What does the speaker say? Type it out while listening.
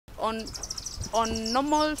On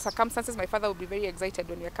normal circumstances, my father would be very excited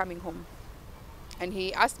when we are coming home. And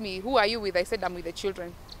he asked me, who are you with? I said, I'm with the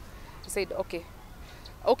children. He said, okay.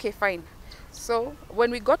 Okay, fine. So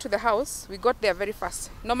when we got to the house, we got there very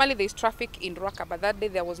fast. Normally there's traffic in Ruaka, but that day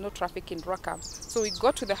there was no traffic in Ruaka. So we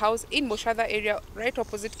got to the house in Muchatha area, right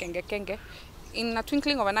opposite Kenge Kenge. In a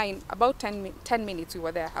twinkling of an eye, in about 10 minutes we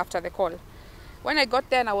were there after the call. When I got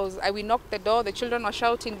there and we knocked the door, the children were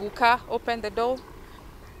shouting, Guka, open the door.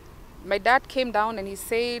 My dad came down and he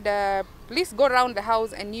said, please go around the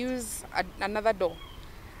house and use another door.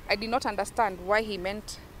 I did not understand why he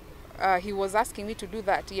meant he was asking me to do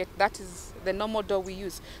that, yet that is the normal door we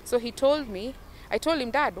use. So he told me, I told him,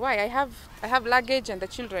 Dad, why? I have luggage and the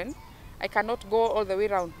children. I cannot go all the way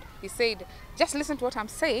around. He said, just listen to what I'm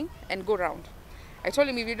saying and go around. I told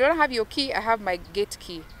him, if you don't have your key, I have my gate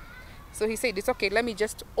key. So he said, it's okay, let me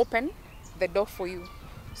just open the door for you.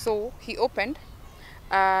 So he opened.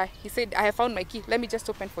 He said, I have found my key. Let me just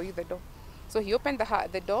open for you the door. So he opened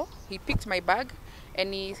the door. He picked my bag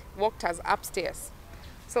and he walked us upstairs.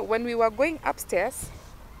 So when we were going upstairs,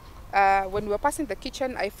 when we were passing the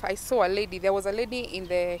kitchen, I saw a lady. There was a lady in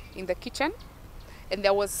the kitchen, and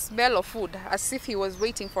there was smell of food, as if he was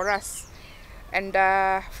waiting for us, and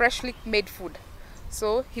freshly made food.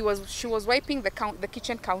 So she was wiping the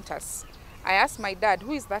kitchen counters. I asked my dad,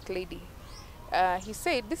 who is that lady? He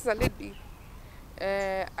said, this is a lady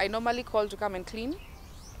I normally call to come and clean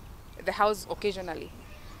the house occasionally.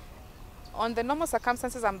 On the normal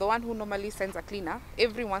circumstances, I'm the one who normally sends a cleaner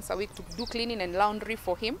every once a week to do cleaning and laundry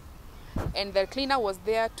for him. And the cleaner was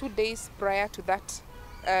there 2 days prior to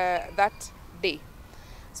that day.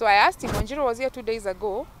 So I asked him, Wanjuhi was here 2 days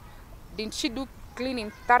ago, didn't she do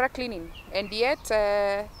cleaning, thorough cleaning? And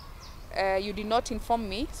yet you did not inform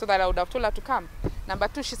me so that I would have told her to come. Number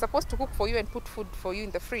two, she's supposed to cook for you and put food for you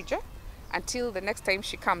in the fridge until the next time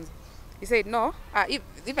she comes. He said, no,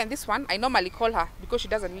 even this one, I normally call her because she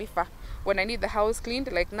doesn't live far. When I need the house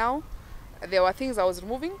cleaned, like now, there were things I was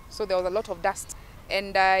removing, so there was a lot of dust.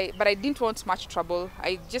 But I didn't want much trouble.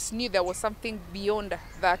 I just knew there was something beyond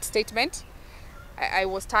that statement. I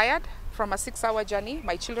was tired from a 6-hour journey.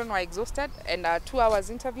 My children were exhausted, and a 2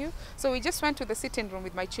 hours interview. So we just went to the sitting room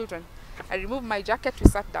with my children. I removed my jacket, we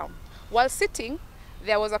sat down. While sitting,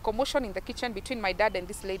 there was a commotion in the kitchen between my dad and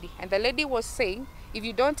this lady. And the lady was saying, if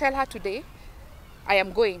you don't tell her today, I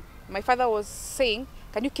am going. My father was saying,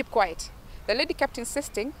 can you keep quiet? The lady kept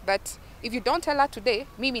insisting that if you don't tell her today,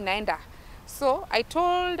 mimi naenda. So I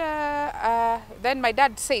told, then my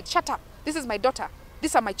dad said, shut up, this is my daughter.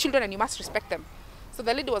 These are my children and you must respect them. So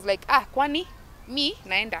the lady was like, kwani, mi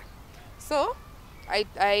naenda. So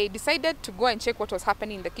I decided to go and check what was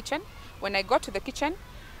happening in the kitchen. When I got to the kitchen,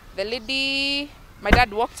 the lady, my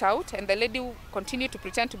dad walked out and the lady continued to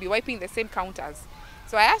pretend to be wiping the same counters.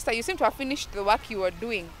 So I asked her, you seem to have finished the work you were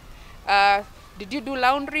doing. Did you do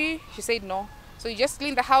laundry? She said no. So you just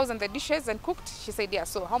cleaned the house and the dishes and cooked? She said yes.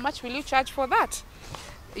 So how much will you charge for that?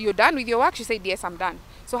 You're done with your work? She said yes, I'm done.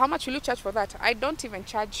 So how much will you charge for that? I don't even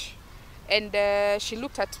charge. And she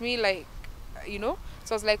looked at me like, you know.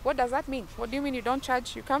 So I was like, what does that mean? What do you mean you don't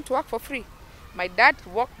charge? You come to work for free. My dad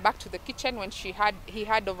walked back to the kitchen when he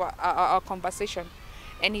heard of our conversation.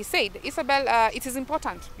 And he said, Isabelle, it is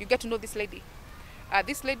important. You get to know this lady.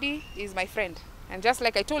 This lady is my friend. And just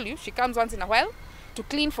like I told you, she comes once in a while to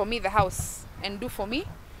clean for me the house and do for me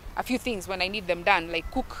a few things when I need them done,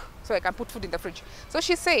 like cook so I can put food in the fridge. So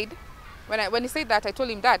she said, when he said that, I told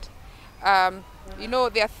him, Dad, you know,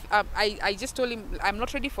 I just told him I'm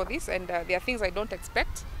not ready for this, and there are things I don't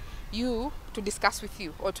expect you to discuss with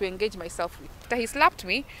you or to engage myself with. After he slapped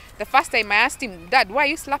me, the first time I asked him, Dad, why are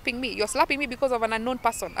you slapping me? You're slapping me because of an unknown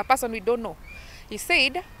person, a person we don't know. He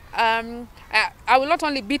said, I will not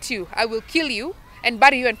only beat you, I will kill you and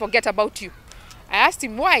bury you and forget about you. I asked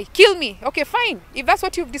him, why? Kill me. Okay, fine. If that's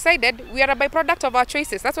what you've decided, we are a byproduct of our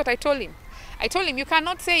choices. That's what I told him. I told him, you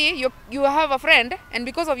cannot say you have a friend, and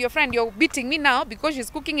because of your friend, you're beating me now because she's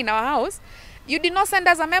cooking in our house. You did not send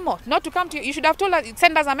us a memo not to come to you. You should have told us,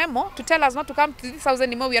 send us a memo to tell us not to come to this house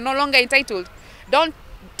anymore. We are no longer entitled. Don't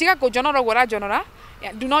tika ko jonora wora jonora.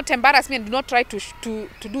 Do not embarrass me and do not try to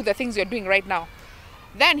do the things you're doing right now.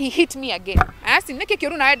 Then he hit me again. I asked him, Neke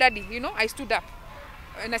Kiruna, Daddy. You know, I stood up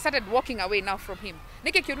and I started walking away now from him.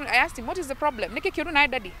 Neke Kiruna, I asked him, what is the problem? Neke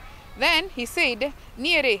Kiruna, Daddy. Then he said,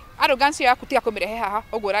 Niere, arrogance ya kutia komireheha,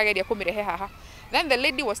 ogorage ya komireheha. Then the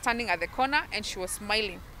lady was standing at the corner and she was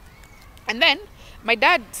smiling. And then my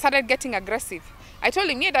dad started getting aggressive. I told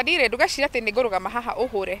him, Niere, Daddy, dugashirate negoroga mahaha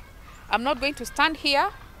ohore. I'm not going to stand here.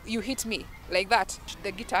 You hit me like that.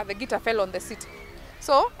 The guitar fell on the seat.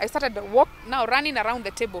 So I started running around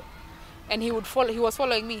the table. and he was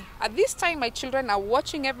following me. At this time, my children are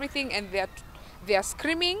watching everything, and they are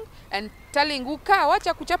screaming and telling Uka,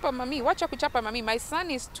 wacha kuchapa mami, wacha kuchapa mami. My son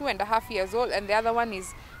is 2.5 years old, and the other one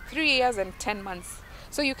is 3 years and 10 months.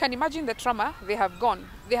 So you can imagine the trauma they have gone.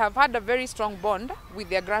 They have had a very strong bond with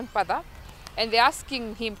their grandfather, and they're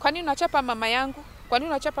asking him, kwani unachapa mama yangu? Kwani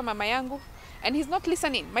unachapa mama yangu? And he's not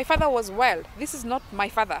listening. My father was wild. This is not my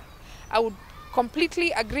father. I would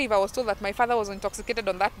completely agree if I was told that my father was intoxicated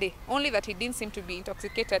on that day. Only that he didn't seem to be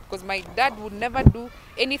intoxicated, because my dad would never do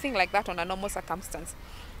anything like that on a normal circumstance.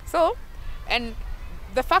 So, and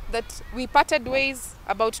the fact that we parted ways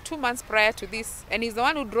about 2 months prior to this, and he's the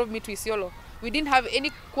one who drove me to Isiolo. We didn't have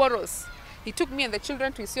any quarrels. He took me and the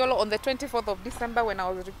children to Isiolo on the 24th of December when I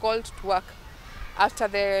was recalled to work after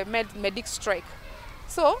the medic strike.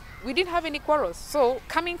 So we didn't have any quarrels. So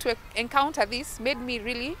coming to encounter this made me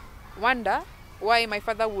really wonder why my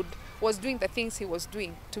father was doing the things he was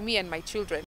doing to me and my children.